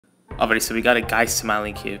Alrighty, so we got a guy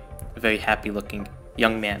smiling here, a very happy looking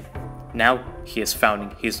young man. Now he is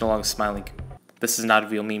frowning, he is no longer smiling. This is not a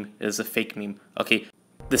real meme, it is a fake meme. Okay,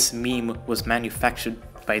 this meme was manufactured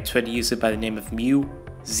by a Twitter user by the name of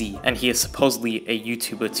MewZ, and he is supposedly a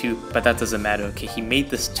YouTuber too, but that doesn't matter. Okay, he made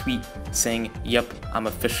this tweet saying, "Yep, I'm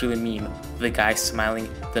officially a meme. The guy smiling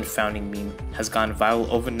then frowning meme has gone viral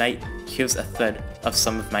overnight. Here's a thread of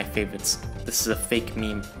some of my favorites." This is a fake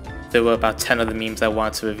meme. There were about 10 other memes I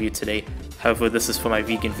wanted to review today. However, this is for my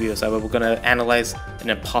vegan viewers. We're gonna analyze an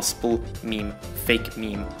impossible meme, fake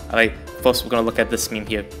meme. Alright, first we're gonna look at this meme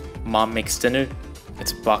here. Mom makes dinner,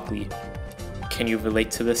 it's broccoli. Can you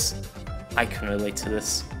relate to this? I can relate to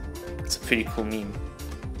this. It's a pretty cool meme.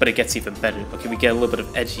 But it gets even better. Okay, we get a little bit of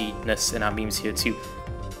edginess in our memes here too.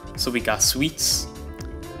 So we got sweets,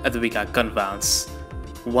 and then we got gun violence.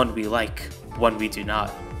 One we like, one we do not.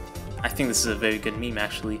 I think this is a very good meme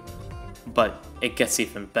actually. But it gets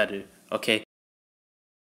even better, okay?